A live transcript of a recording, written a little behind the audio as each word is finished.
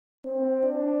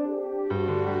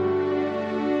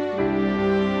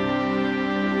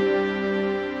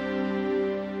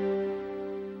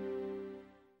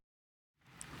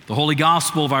The Holy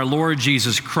Gospel of our Lord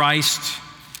Jesus Christ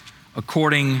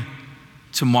according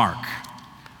to Mark.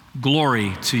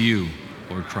 Glory to you,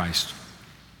 Lord Christ.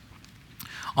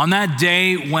 On that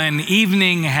day when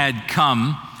evening had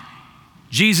come,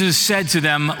 Jesus said to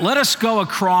them, "Let us go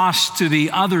across to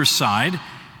the other side."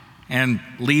 And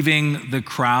leaving the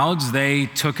crowds, they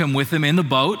took him with them in the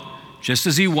boat. Just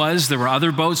as he was, there were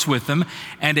other boats with him,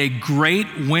 and a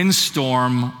great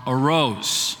windstorm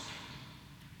arose.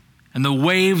 And the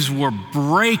waves were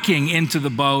breaking into the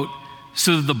boat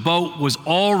so that the boat was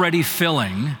already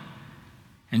filling.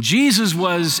 And Jesus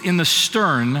was in the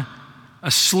stern,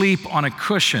 asleep on a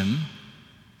cushion.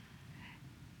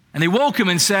 And they woke him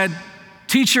and said,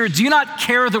 "Teacher, do you not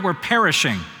care that we're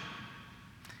perishing?"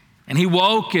 And he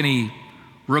woke and he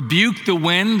rebuked the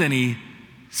wind and he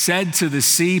said to the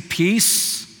sea,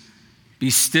 "Peace, be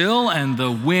still." And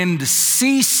the wind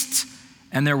ceased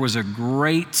and there was a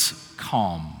great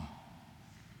calm.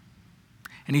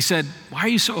 And he said, "Why are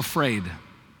you so afraid?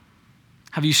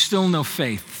 Have you still no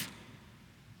faith?"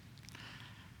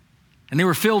 And they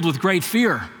were filled with great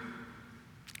fear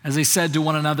as they said to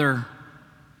one another,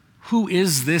 "Who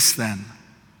is this then,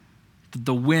 that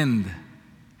the wind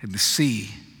and the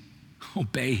sea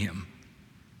obey him?"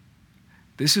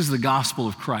 This is the gospel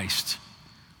of Christ.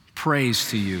 Praise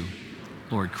to you,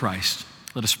 Lord Christ.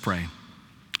 Let us pray.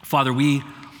 Father, we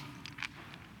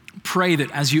pray that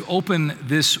as you open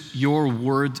this, your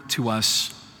word to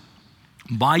us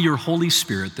by your Holy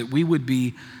Spirit, that we would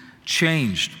be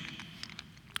changed,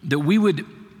 that we would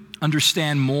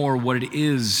understand more what it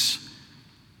is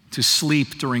to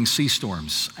sleep during sea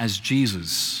storms as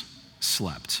Jesus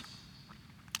slept,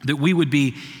 that we would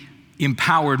be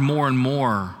empowered more and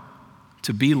more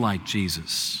to be like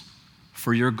Jesus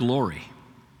for your glory.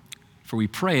 For we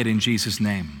pray it in Jesus'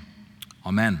 name.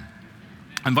 Amen.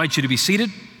 I invite you to be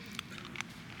seated.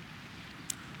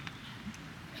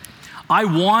 I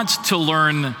want to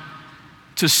learn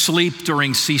to sleep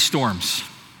during sea storms.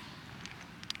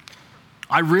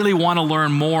 I really want to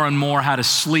learn more and more how to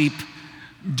sleep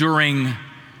during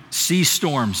sea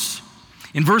storms.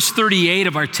 In verse 38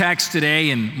 of our text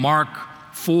today in Mark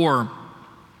 4,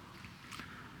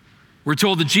 we're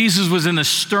told that Jesus was in the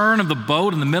stern of the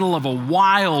boat in the middle of a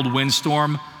wild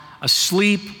windstorm,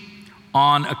 asleep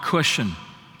on a cushion.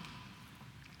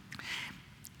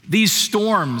 These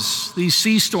storms, these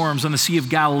sea storms on the Sea of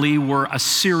Galilee were a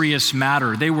serious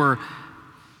matter. They were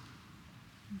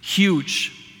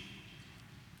huge.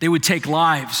 They would take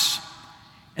lives,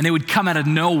 and they would come out of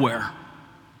nowhere.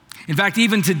 In fact,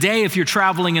 even today, if you're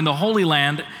traveling in the Holy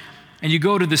Land and you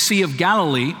go to the Sea of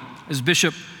Galilee, as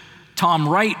Bishop Tom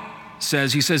Wright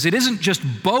says, he says, it isn't just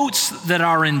boats that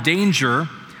are in danger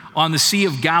on the Sea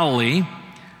of Galilee.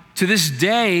 To this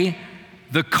day,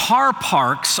 the car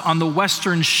parks on the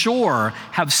western shore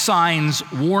have signs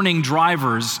warning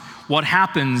drivers what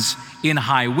happens in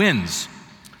high winds.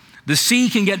 The sea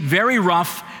can get very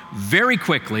rough very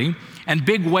quickly, and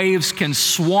big waves can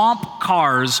swamp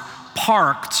cars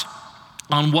parked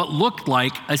on what looked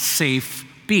like a safe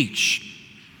beach.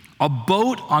 A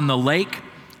boat on the lake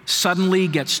suddenly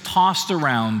gets tossed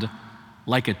around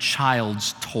like a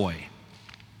child's toy.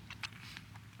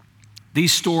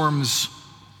 These storms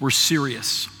were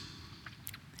serious.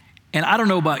 And I don't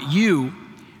know about you,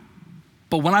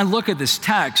 but when I look at this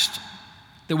text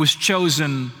that was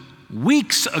chosen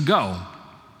weeks ago,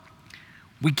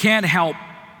 we can't help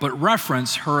but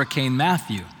reference Hurricane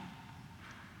Matthew.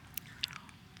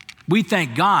 We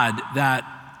thank God that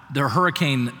the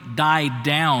hurricane died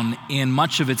down in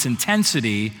much of its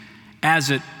intensity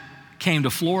as it came to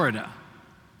Florida.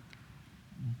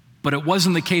 But it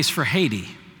wasn't the case for Haiti.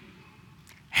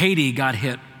 Haiti got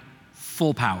hit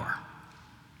full power.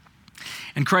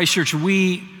 And Christ Church,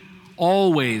 we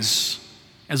always,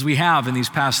 as we have in these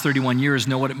past 31 years,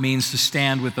 know what it means to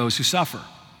stand with those who suffer.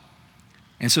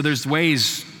 And so there's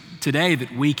ways today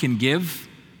that we can give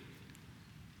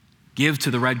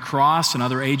to the Red Cross and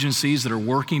other agencies that are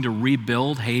working to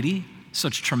rebuild Haiti,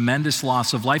 such tremendous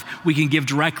loss of life. We can give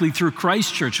directly through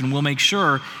Christ Church, and we'll make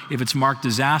sure, if it's marked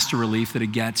disaster relief, that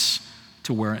it gets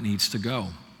to where it needs to go.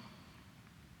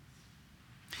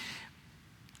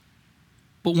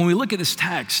 But when we look at this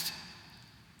text,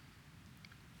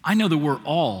 I know that we're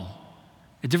all,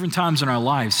 at different times in our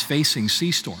lives, facing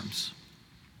sea storms.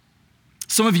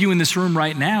 Some of you in this room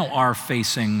right now are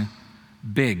facing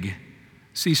big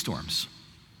sea storms,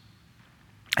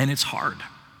 and it's hard.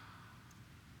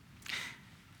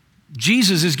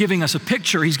 Jesus is giving us a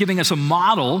picture, he's giving us a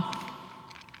model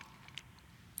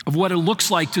of what it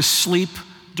looks like to sleep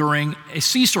during a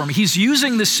sea storm. He's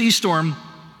using the sea storm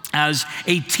as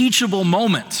a teachable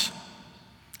moment,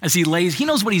 As he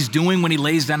knows what he's doing when he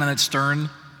lays down in that stern.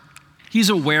 He's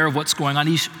aware of what's going on.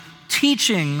 He's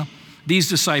teaching these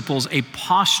disciples a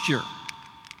posture.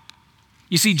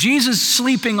 You see, Jesus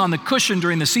sleeping on the cushion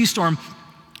during the sea storm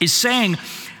is saying,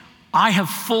 I have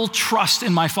full trust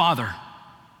in my Father.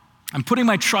 I'm putting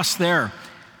my trust there.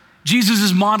 Jesus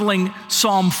is modeling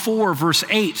Psalm 4, verse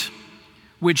 8,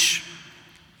 which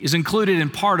is included in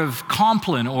part of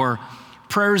Compline, or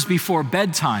prayers before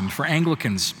bedtime for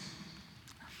Anglicans.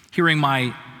 Hearing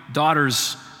my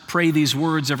daughters pray these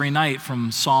words every night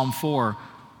from Psalm 4,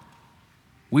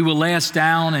 we will lay us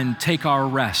down and take our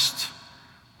rest,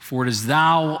 for it is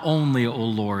thou only, O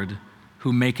Lord,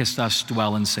 who makest us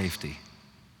dwell in safety.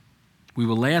 We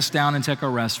will lay us down and take our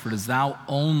rest, for it is thou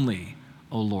only,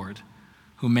 O Lord,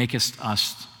 who makest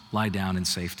us lie down in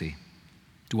safety,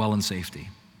 dwell in safety.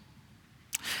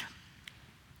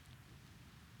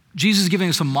 Jesus is giving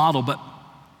us a model, but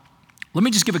let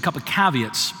me just give a couple of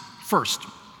caveats. First,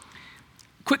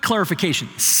 quick clarification.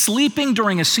 Sleeping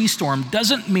during a sea storm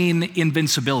doesn't mean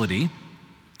invincibility,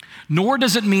 nor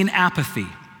does it mean apathy.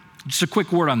 Just a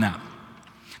quick word on that.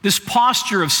 This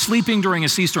posture of sleeping during a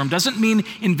sea storm doesn't mean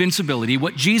invincibility.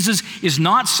 What Jesus is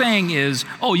not saying is,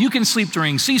 oh, you can sleep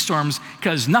during sea storms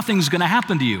because nothing's going to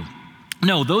happen to you.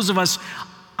 No, those of us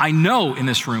I know in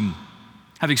this room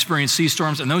have experienced sea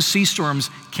storms, and those sea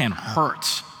storms can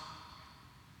hurt.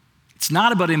 It's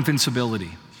not about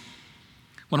invincibility.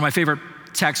 One of my favorite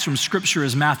texts from Scripture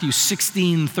is Matthew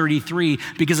 16:33,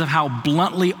 because of how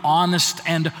bluntly honest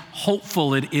and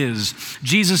hopeful it is.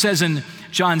 Jesus says in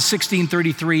John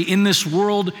 16:33, in this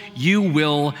world you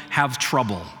will have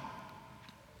trouble,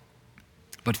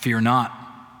 but fear not,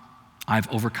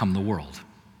 I've overcome the world.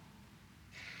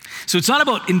 So it's not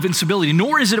about invincibility,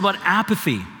 nor is it about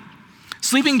apathy.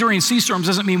 Sleeping during sea storms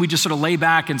doesn't mean we just sort of lay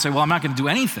back and say, well, I'm not going to do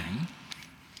anything.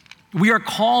 We are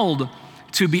called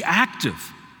to be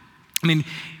active. I mean,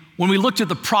 when we looked at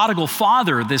the prodigal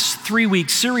father, this 3-week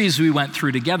series we went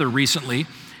through together recently,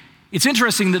 it's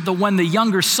interesting that when the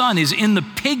younger son is in the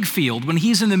pig field, when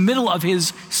he's in the middle of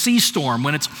his sea storm,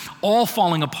 when it's all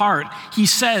falling apart, he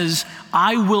says,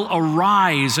 I will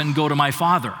arise and go to my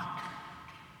father.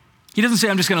 He doesn't say,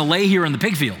 I'm just going to lay here in the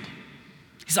pig field.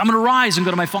 He says, I'm going to rise and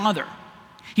go to my father.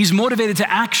 He's motivated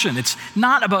to action. It's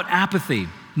not about apathy,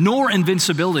 nor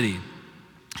invincibility.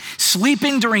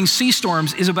 Sleeping during sea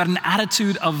storms is about an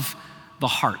attitude of the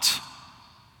heart.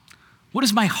 What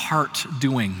is my heart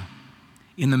doing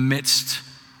in the midst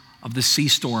of the sea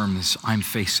storms I'm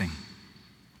facing?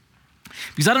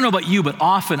 Because I don't know about you, but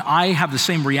often I have the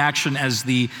same reaction as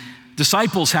the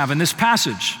disciples have in this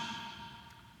passage.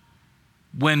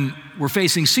 When we're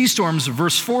facing sea storms,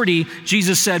 verse 40,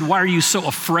 Jesus said, why are you so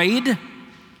afraid?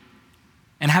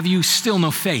 And have you still no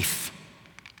faith?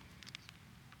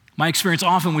 My experience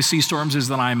often with sea storms is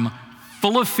that I'm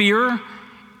full of fear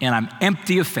and I'm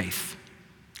empty of faith.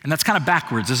 And that's kind of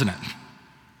backwards, isn't it?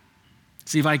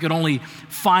 See, if I could only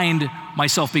find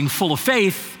myself being full of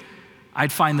faith,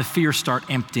 I'd find the fear start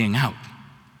emptying out.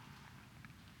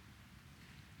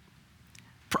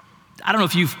 I don't know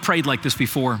if you've prayed like this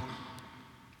before.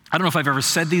 I don't know if I've ever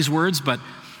said these words, but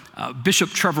Bishop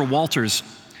Trevor Walters,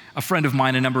 a friend of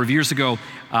mine a number of years ago,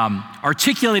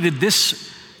 articulated this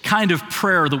kind of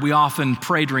prayer that we often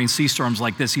pray during sea storms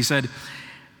like this. He said,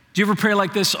 do you ever pray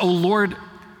like this? Oh Lord,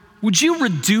 would you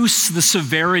reduce the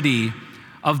severity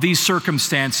of these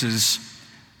circumstances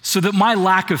so that my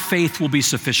lack of faith will be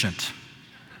sufficient?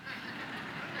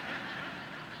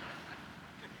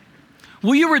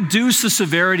 Will you reduce the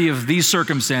severity of these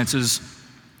circumstances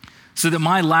so that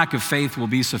my lack of faith will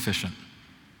be sufficient?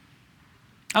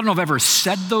 I don't know if I've ever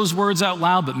said those words out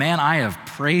loud, but man, I have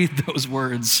prayed those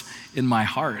words in my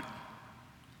heart.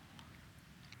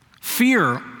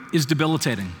 Fear is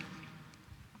debilitating.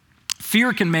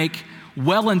 Fear can make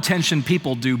well-intentioned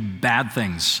people do bad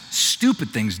things, stupid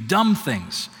things, dumb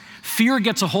things. Fear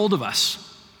gets a hold of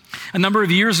us. A number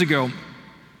of years ago,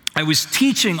 I was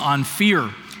teaching on fear,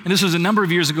 and this was a number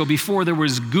of years ago before there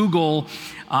was Google.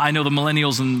 I know the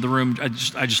millennials in the room, I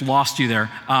just lost you there.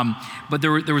 But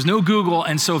there was no Google,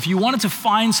 and so if you wanted to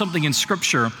find something in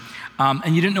Scripture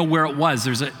and you didn't know where it was,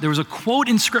 there was a quote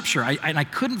in Scripture, and I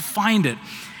couldn't find it.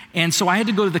 And so I had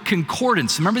to go to the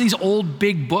concordance. Remember these old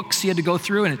big books you had to go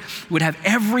through, and it would have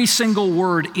every single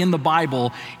word in the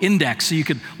Bible indexed so you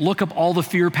could look up all the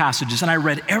fear passages. And I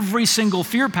read every single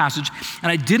fear passage,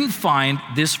 and I didn't find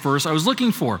this verse I was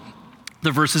looking for.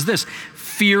 The verse is this: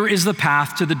 fear is the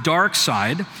path to the dark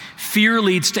side. Fear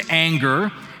leads to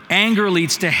anger. Anger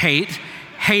leads to hate.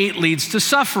 Hate leads to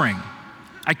suffering.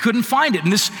 I couldn't find it.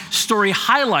 And this story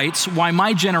highlights why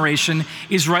my generation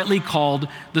is rightly called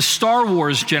the Star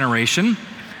Wars generation,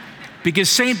 Because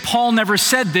St. Paul never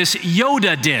said this,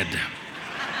 Yoda did.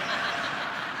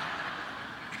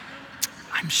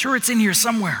 I'm sure it's in here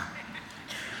somewhere.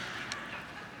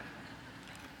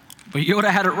 But Yoda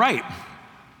had it right.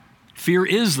 Fear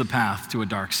is the path to a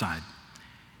dark side.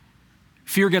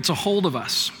 Fear gets a hold of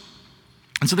us.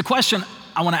 And so the question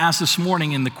I want to ask this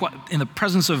morning in the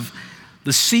presence of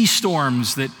the sea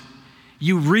storms that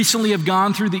you recently have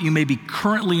gone through, that you may be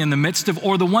currently in the midst of,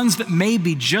 or the ones that may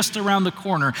be just around the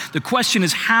corner, the question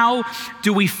is, how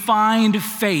do we find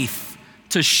faith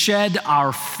to shed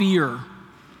our fear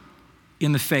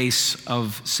in the face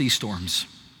of sea storms?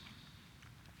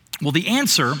 Well, the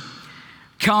answer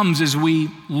comes as we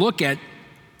look at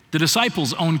the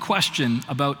disciples' own question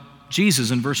about Jesus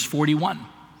in verse 41.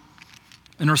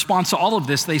 In response to all of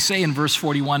this, they say in verse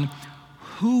 41,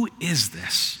 "Who is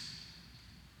this?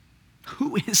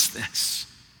 Who is this?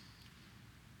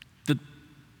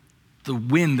 The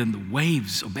wind and the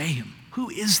waves obey him. Who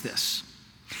is this?"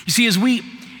 You see, as we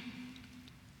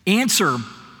answer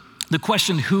the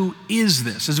question, who is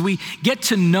this? As we get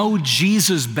to know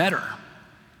Jesus better,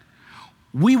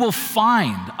 we will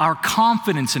find our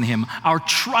confidence in him, our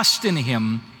trust in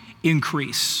him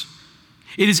increase.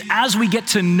 It is as we get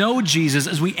to know Jesus,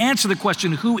 as we answer the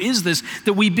question, who is this,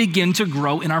 that we begin to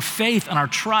grow in our faith and our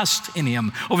trust in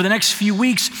him. Over the next few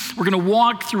weeks, we're going to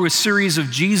walk through a series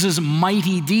of Jesus'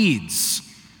 mighty deeds.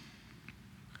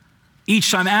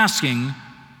 Each time asking,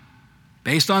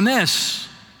 based on this,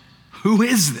 who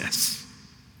is this?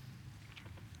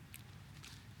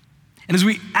 And as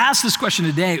we ask this question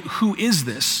today, who is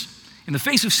this? In the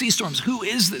face of sea storms, who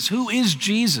is this? Who is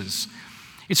Jesus?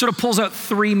 It sort of pulls out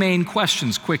three main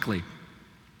questions quickly.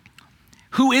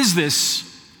 Who is this?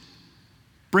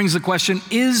 Brings the question,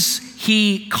 is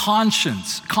he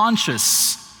conscious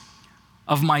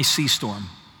of my sea storm?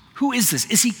 Who is this?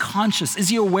 Is he conscious? Is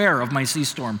he aware of my sea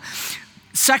storm?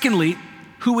 Secondly,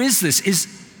 who is this? Is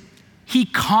he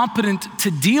competent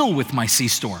to deal with my sea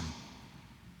storm?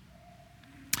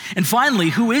 And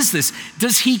finally, who is this?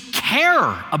 Does he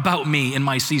care about me in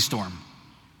my sea storm?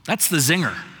 That's the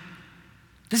zinger.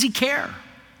 Does he care?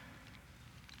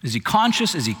 Is he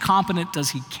conscious? Is he competent?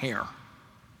 Does he care?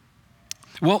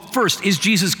 Well, first, is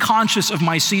Jesus conscious of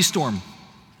my sea storm?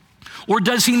 Or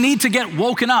does he need to get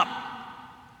woken up?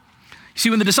 See,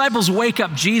 when the disciples wake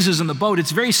up Jesus in the boat,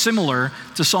 it's very similar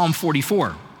to Psalm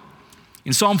 44.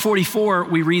 In Psalm 44,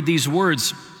 we read these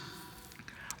words,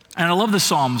 and I love the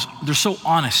Psalms. They're so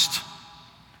honest.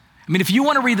 I mean, if you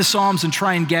want to read the Psalms and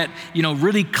try and get,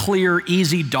 really clear,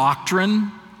 easy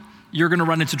doctrine, you're going to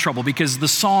run into trouble, because the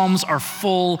Psalms are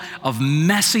full of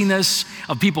messiness,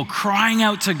 of people crying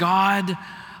out to God,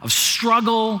 of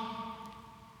struggle.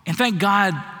 And thank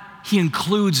God he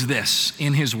includes this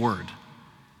in his word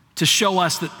to show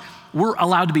us that we're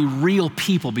allowed to be real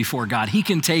people before God. He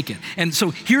can take it. And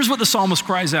so here's what the psalmist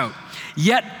cries out.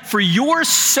 "Yet for your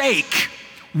sake,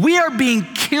 we are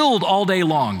being killed all day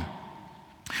long.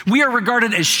 We are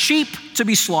regarded as sheep to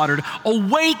be slaughtered.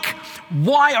 Awake,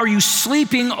 why are you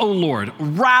sleeping, O Lord?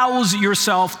 Rouse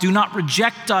yourself, do not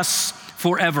reject us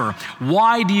forever.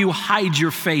 Why do you hide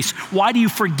your face? Why do you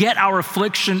forget our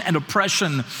affliction and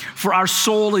oppression? For our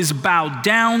soul is bowed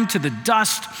down to the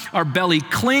dust, our belly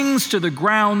clings to the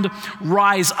ground.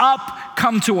 Rise up,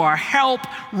 come to our help,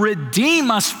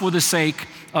 redeem us for the sake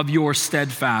of your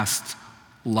steadfast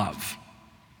love."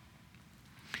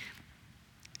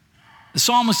 The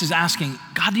psalmist is asking,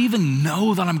 God, do you even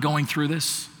know that I'm going through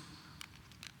this?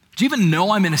 Do you even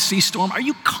know I'm in a sea storm? Are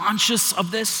you conscious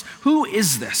of this? Who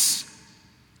is this?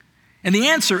 And the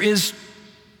answer is,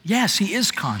 yes, he is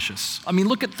conscious. I mean,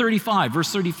 look at 35, verse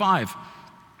 35.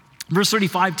 Verse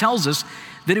 35 tells us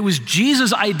that it was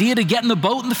Jesus' idea to get in the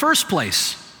boat in the first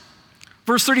place.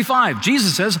 Verse 35,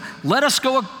 Jesus says, let us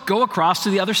go across to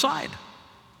the other side.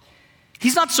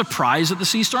 He's not surprised at the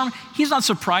sea storm. He's not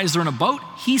surprised they're in a boat.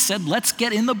 He said, let's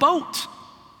get in the boat.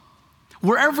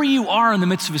 Wherever you are in the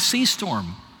midst of a sea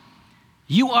storm,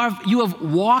 you have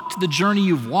walked the journey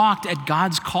you've walked at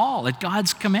God's call, at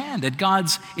God's command, at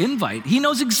God's invite. He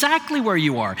knows exactly where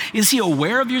you are. Is he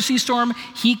aware of your sea storm?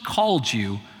 He called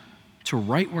you to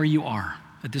right where you are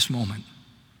at this moment.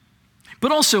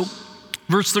 But also,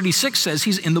 verse 36 says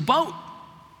he's in the boat.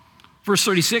 Verse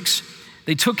 36,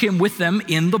 they took him with them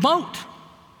in the boat.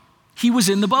 He was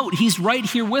in the boat. He's right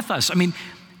here with us. I mean,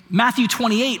 Matthew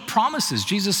 28 promises,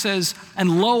 Jesus says,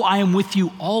 and lo, I am with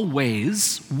you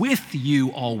always,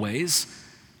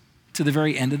 to the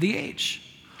very end of the age.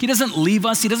 He doesn't leave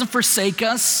us. He doesn't forsake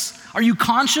us. Are you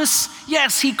conscious?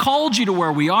 Yes, he called you to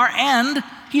where we are, and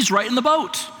he's right in the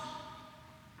boat.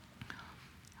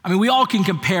 I mean, we all can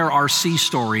compare our sea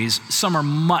stories. Some are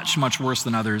much, much worse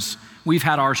than others. We've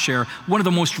had our share. One of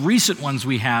the most recent ones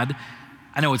we had,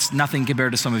 I know it's nothing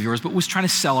compared to some of yours, but was trying to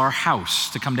sell our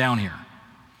house to come down here.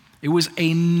 It was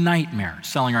a nightmare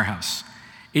selling our house.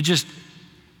 It just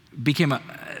became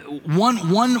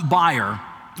one buyer,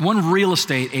 one real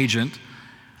estate agent,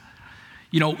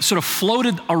 sort of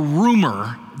floated a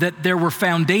rumor that there were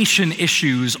foundation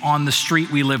issues on the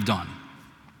street we lived on.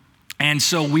 And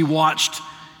so we watched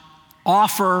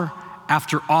offer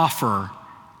after offer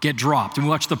get dropped. And we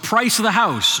watched the price of the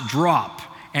house drop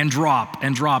and drop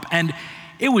and drop. And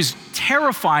it was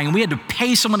terrifying. We had to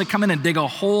pay someone to come in and dig a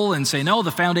hole and say, no,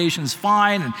 the foundation's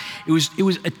fine. And it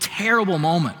was a terrible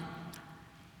moment.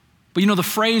 But the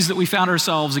phrase that we found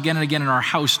ourselves again and again in our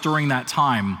house during that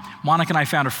time, Monica and I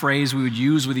found a phrase we would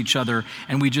use with each other,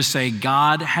 and we just say,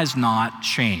 God has not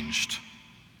changed.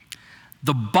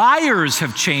 The buyers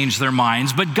have changed their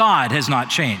minds, but God has not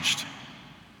changed.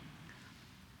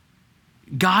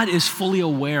 God is fully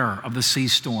aware of the sea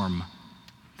storm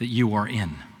that you are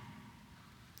in.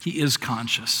 He is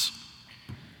conscious.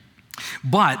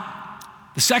 But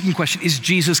the second question, is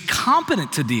Jesus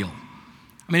competent to deal?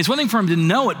 I mean, it's one thing for him to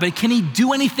know it, but can he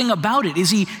do anything about it? Is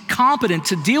he competent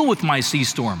to deal with my sea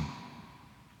storm?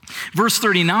 Verse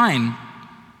 39,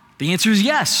 the answer is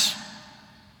yes.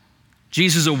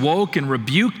 Jesus awoke and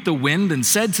rebuked the wind and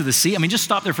said to the sea, just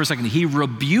stop there for a second. He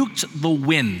rebuked the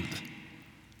wind.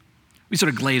 We sort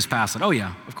of glaze past it. Oh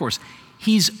yeah, of course.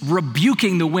 He's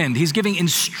rebuking the wind. He's giving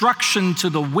instruction to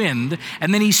the wind,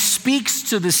 and then he speaks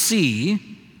to the sea,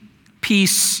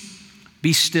 peace,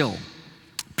 be still.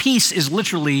 Peace is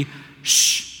literally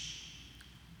shh.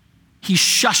 He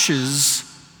shushes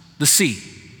the sea.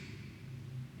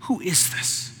 Who is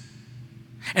this?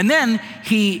 And then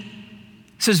he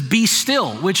says, be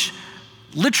still, which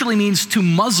literally means to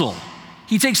muzzle.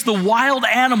 He takes the wild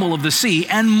animal of the sea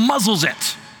and muzzles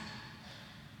it.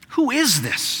 Who is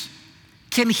this?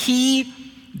 Can he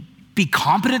be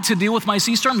competent to deal with my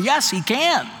sea storm? Yes, he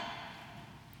can.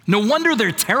 No wonder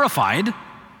they're terrified.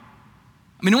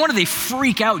 No wonder they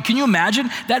freak out. Can you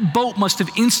imagine? That boat must have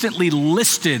instantly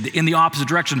listed in the opposite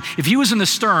direction. If he was in the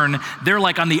stern, they're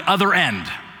like on the other end.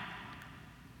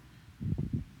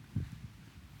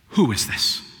 Who is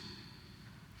this?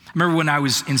 I remember when I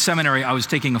was in seminary, I was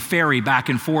taking a ferry back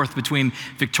and forth between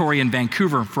Victoria and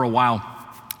Vancouver for a while.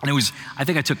 And I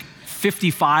think I took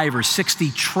 55 or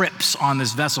 60 trips on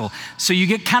this vessel. So you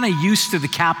get kind of used to the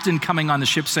captain coming on the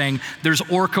ship saying, there's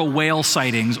orca whale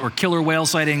sightings or killer whale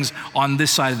sightings on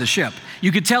this side of the ship.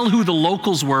 You could tell who the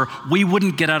locals were. We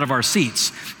wouldn't get out of our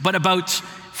seats. But about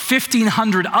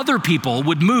 1,500 other people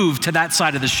would move to that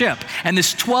side of the ship. And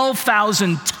this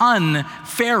 12,000-ton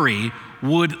ferry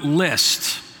would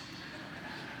list.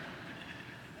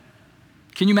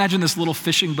 Can you imagine this little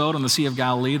fishing boat on the Sea of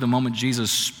Galilee the moment Jesus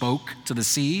spoke to the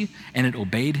sea and it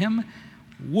obeyed him?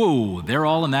 Whoa, they're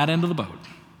all in that end of the boat.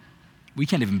 We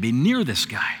can't even be near this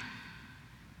guy.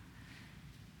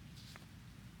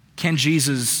 Can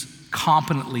Jesus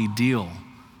competently deal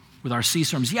with our sea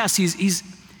storms? Yes,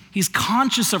 he's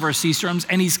conscious of our sea storms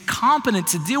and he's competent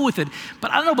to deal with it.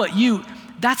 But I don't know about you,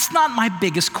 that's not my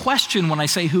biggest question when I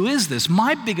say, who is this?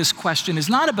 My biggest question is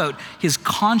not about his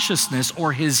consciousness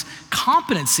or his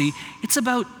competency. It's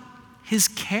about his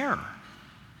care.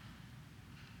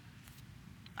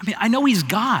 I know he's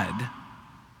God,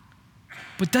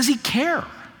 but does he care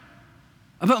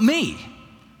about me?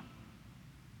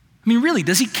 Really,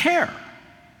 does he care?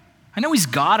 I know he's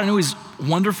God, I know he's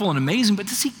wonderful and amazing, but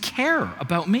does he care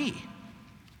about me?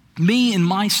 Me in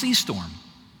my sea storm?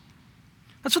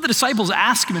 That's what the disciples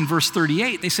ask him in verse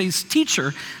 38. They say,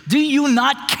 teacher, do you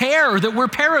not care that we're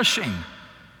perishing? And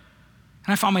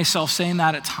I found myself saying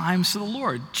that at times to the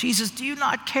Lord. Jesus, do you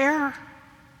not care?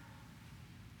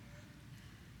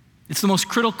 It's the most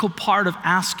critical part of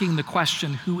asking the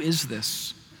question, who is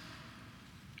this?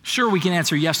 Sure, we can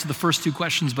answer yes to the first two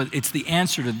questions, but it's the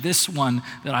answer to this one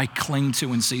that I cling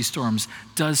to in sea storms.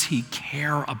 Does he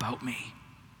care about me?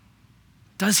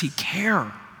 Does he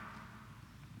care?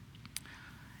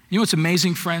 You know what's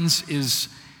amazing, friends, is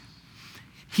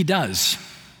he does.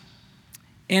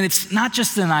 And it's not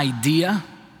just an idea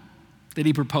that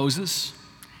he proposes.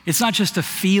 It's not just a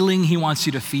feeling he wants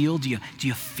you to feel. Do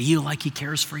you feel like he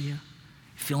cares for you?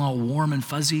 Feeling all warm and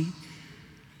fuzzy?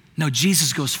 No,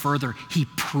 Jesus goes further. He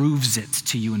proves it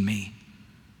to you and me.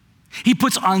 He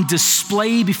puts on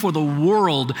display before the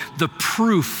world the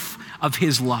proof of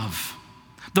his love,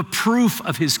 the proof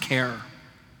of his care.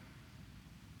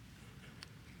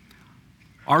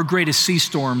 Our greatest sea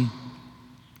storm,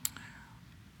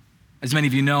 as many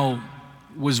of you know,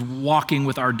 was walking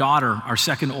with our daughter, our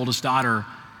second oldest daughter,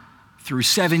 through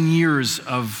 7 years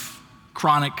of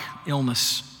chronic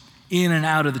illness, in and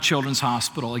out of the children's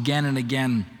hospital again and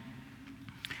again.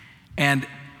 And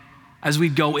as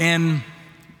we'd go in,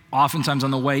 oftentimes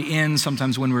on the way in,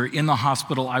 sometimes when we were in the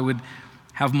hospital, I would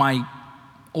have my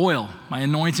oil, my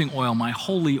anointing oil, my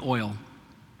holy oil.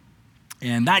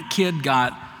 And that kid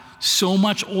got so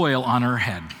much oil on her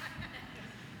head.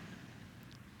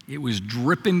 It was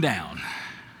dripping down.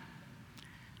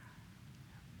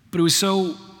 But it was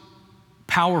so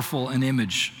powerful an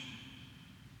image,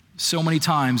 so many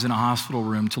times in a hospital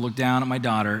room, to look down at my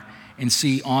daughter and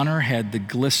see on her head the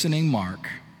glistening mark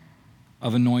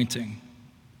of anointing.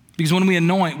 Because when we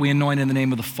anoint in the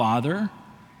name of the Father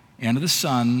and of the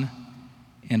Son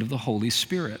and of the Holy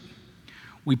Spirit.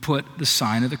 We put the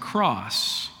sign of the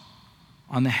cross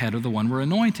on the head of the one we're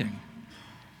anointing.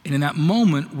 And in that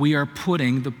moment, we are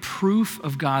putting the proof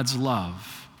of God's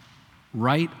love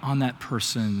right on that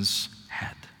person's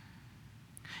head.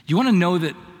 You want to know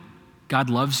that God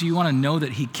loves you? You want to know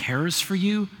that he cares for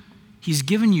you? He's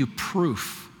given you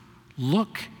proof.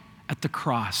 Look at the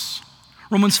cross.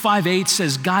 Romans 5:8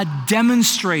 says God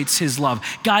demonstrates his love.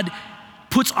 God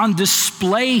puts on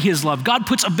display his love. God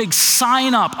puts a big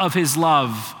sign up of his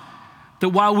love, that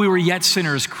while we were yet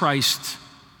sinners, Christ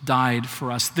died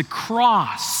for us. The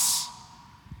cross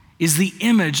is the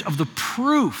image of the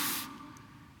proof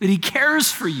that he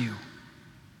cares for you.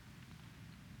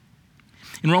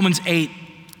 In Romans 8,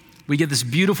 we get this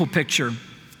beautiful picture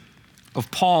of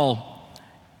Paul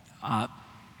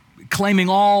claiming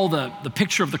all the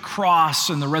picture of the cross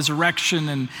and the resurrection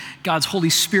and God's Holy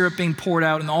Spirit being poured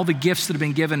out and all the gifts that have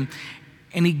been given.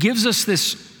 And he gives us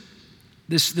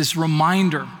this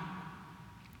reminder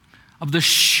of the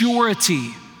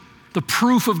surety, the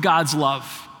proof of God's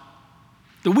love.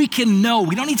 That we can know,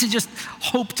 we don't need to just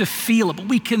hope to feel it, but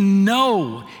we can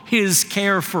know his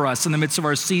care for us in the midst of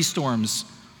our sea storms.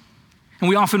 And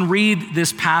we often read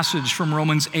this passage from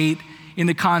Romans 8 in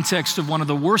the context of one of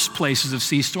the worst places of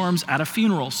sea storms, at a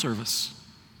funeral service.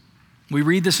 We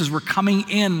read this as we're coming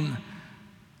in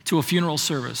to a funeral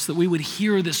service, that we would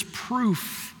hear this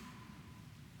proof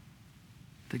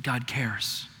that God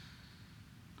cares.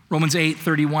 Romans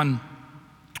 8:31,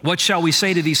 what shall we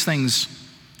say to these things?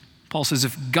 Paul says,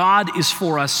 if God is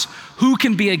for us, who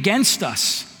can be against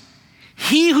us?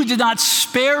 He who did not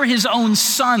spare his own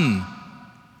son,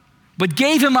 but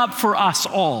gave him up for us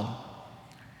all,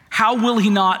 how will he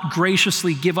not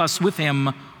graciously give us with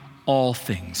him all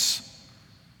things?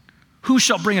 Who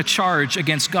shall bring a charge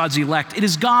against God's elect? It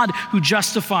is God who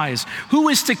justifies. Who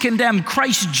is to condemn?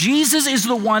 Christ Jesus is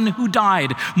the one who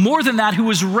died. More than that, who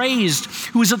was raised,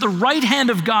 who is at the right hand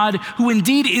of God, who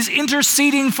indeed is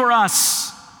interceding for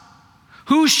us.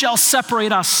 Who shall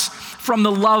separate us from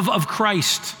the love of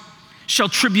Christ? Shall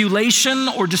tribulation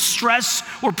or distress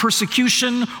or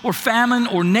persecution or famine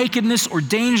or nakedness or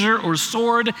danger or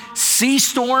sword, sea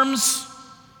storms?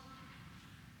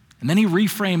 And then he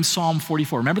reframes Psalm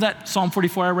 44. Remember that Psalm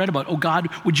 44 I read about, oh God,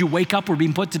 would you wake up, we're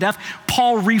being put to death?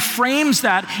 Paul reframes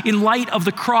that in light of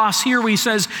the cross here, where he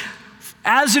says,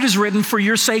 as it is written, for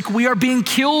your sake we are being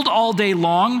killed all day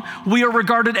long. We are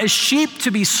regarded as sheep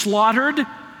to be slaughtered.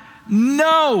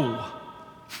 No.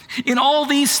 In all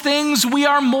these things, we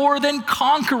are more than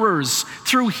conquerors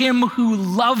through him who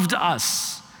loved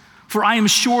us. For I am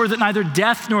sure that neither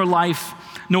death nor life,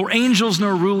 nor angels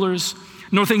nor rulers,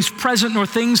 nor things present nor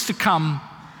things to come,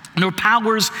 nor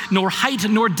powers, nor height,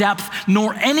 nor depth,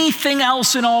 nor anything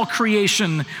else in all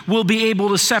creation will be able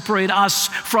to separate us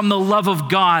from the love of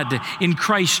God in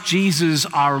Christ Jesus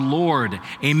our Lord.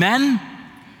 Amen?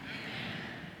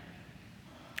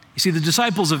 You see, the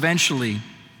disciples eventually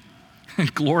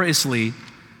and gloriously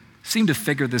seem to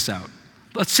figure this out.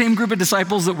 That same group of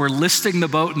disciples that were listing the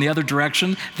boat in the other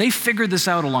direction, they figured this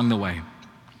out along the way.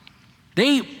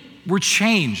 They were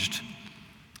changed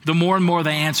the more and more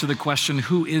they answer the question,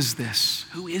 who is this?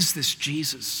 Who is this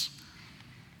Jesus?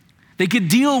 They could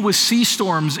deal with sea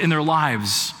storms in their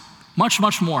lives much,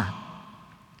 much more,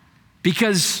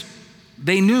 because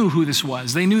they knew who this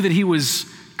was. They knew that he was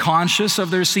conscious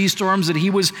of their sea storms, that he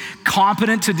was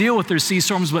competent to deal with their sea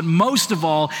storms, but most of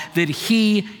all, that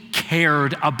he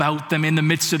cared about them in the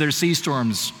midst of their sea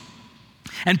storms.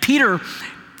 And Peter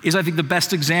is, I think, the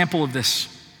best example of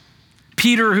this.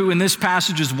 Peter, who in this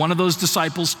passage is one of those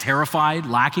disciples, terrified,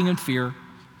 lacking in fear.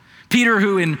 Peter,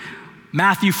 who in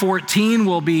Matthew 14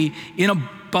 will be in a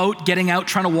boat getting out,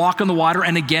 trying to walk on the water,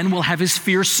 and again will have his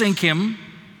fear sink him.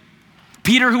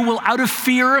 Peter, who will out of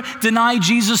fear deny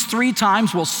Jesus 3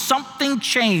 times. Well, something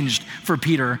changed for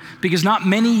Peter, because not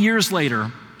many years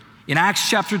later, in Acts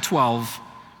chapter 12,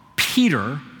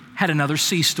 Peter had another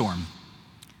sea storm.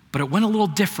 But it went a little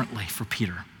differently for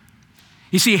Peter.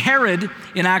 You see, Herod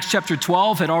in Acts chapter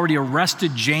 12 had already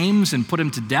arrested James and put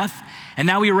him to death, and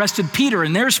now he arrested Peter,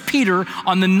 and there's Peter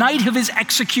on the night of his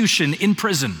execution in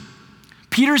prison.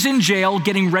 Peter's in jail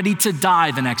getting ready to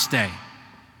die the next day.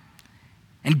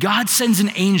 And God sends an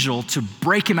angel to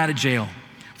break him out of jail.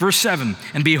 Verse 7,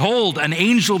 and behold, an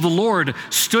angel of the Lord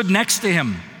stood next to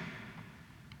him.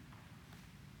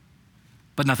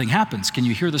 But nothing happens. Can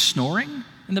you hear the snoring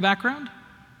in the background?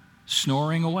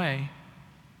 Snoring away.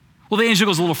 Well, the angel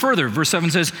goes a little further. Verse 7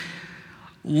 says,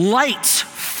 light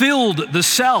filled the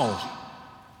cell.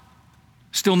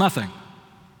 Still nothing.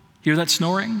 Hear that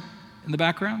snoring in the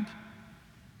background?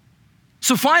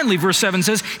 So finally, verse 7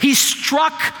 says, he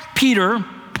struck Peter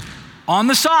on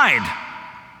the side,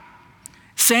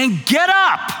 saying, get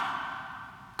up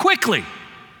quickly.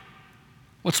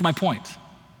 What's my point?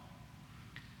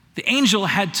 The angel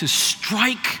had to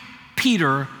strike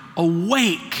Peter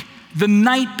awake the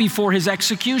night before his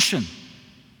execution.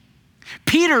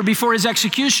 Peter, before his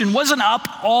execution, wasn't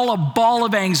up all a ball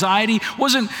of anxiety,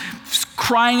 wasn't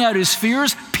crying out his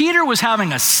fears. Peter was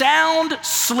having a sound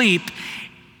sleep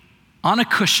on a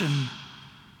cushion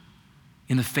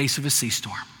in the face of a sea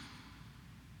storm.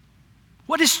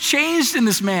 What has changed in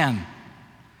this man?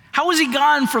 How has he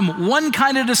gone from one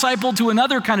kind of disciple to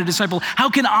another kind of disciple? How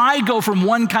can I go from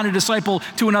one kind of disciple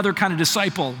to another kind of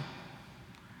disciple?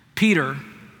 Peter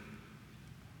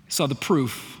saw the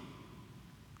proof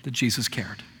that Jesus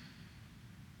cared.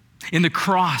 In the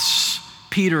cross,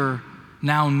 Peter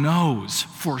now knows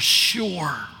for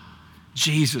sure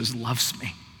Jesus loves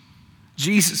me.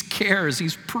 Jesus cares.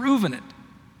 He's proven it.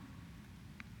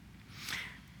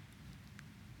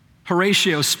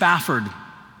 Horatio Spafford,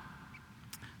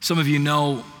 some of you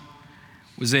know,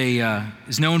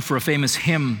 is known for a famous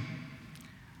hymn.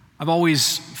 I've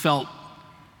always felt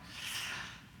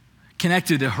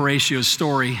connected to Horatio's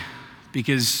story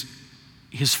because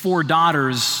his 4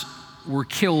 daughters were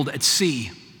killed at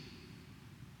sea.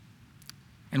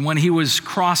 And when he was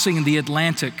crossing the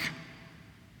Atlantic,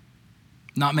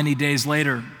 not many days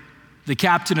later, the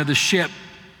captain of the ship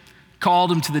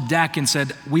called him to the deck and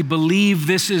said, we believe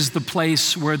this is the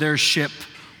place where their ship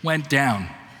went down.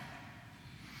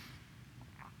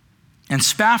 And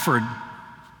Spafford,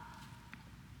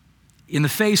 in the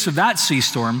face of that sea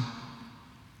storm,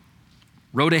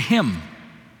 wrote a hymn.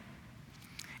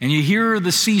 And you hear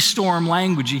the sea storm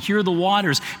language, you hear the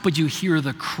waters, but you hear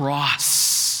the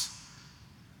cross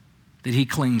that he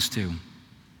clings to.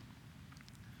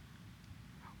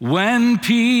 When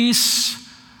peace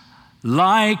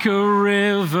like a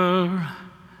river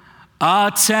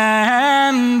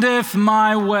attendeth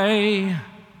my way,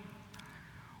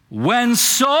 when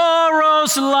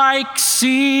sorrows like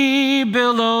sea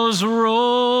billows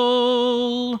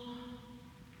roll,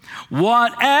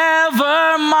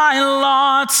 whatever my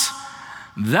lot,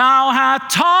 thou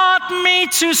hast taught me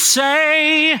to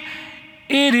say,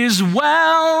 it is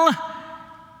well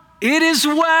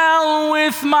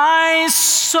with my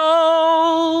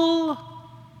soul.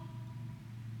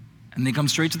 And they come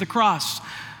straight to the cross.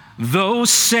 Though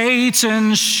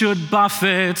Satan should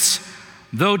buffet,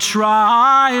 though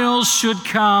trials should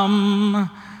come,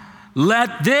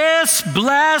 let this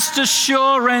blessed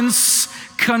assurance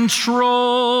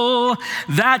control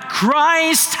that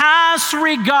Christ has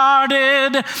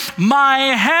regarded my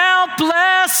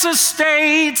helpless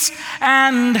estate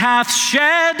and hath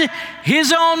shed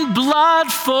his own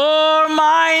blood for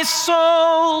my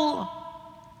soul.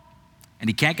 And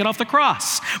he can't get off the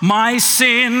cross. My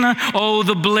sin, oh,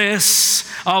 the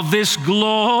bliss of this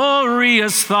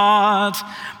glorious thought.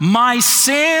 My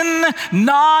sin,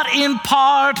 not in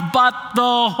part, but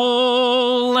the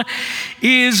whole,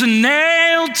 is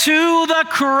nailed to the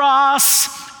cross,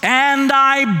 and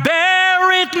I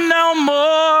bear it no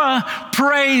more.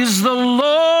 Praise the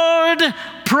Lord,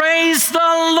 praise the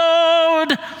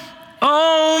Lord,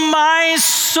 oh, my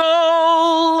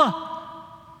soul.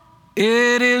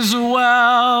 It is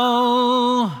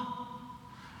well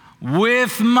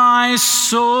with my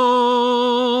soul.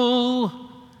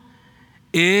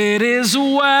 It is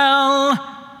well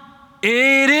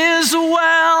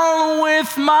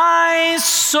with my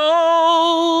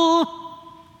soul.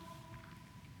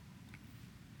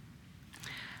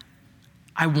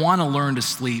 I want to learn to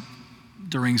sleep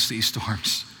during sea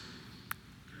storms.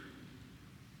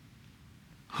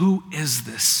 Who is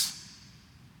this?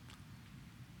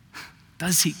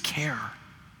 Does he care?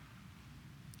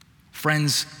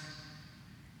 Friends,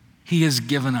 he has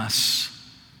given us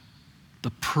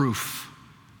the proof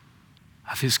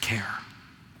of his care.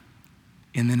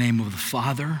 In the name of the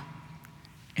Father,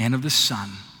 and of the Son,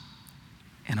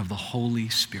 and of the Holy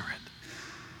Spirit.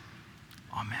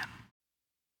 Amen.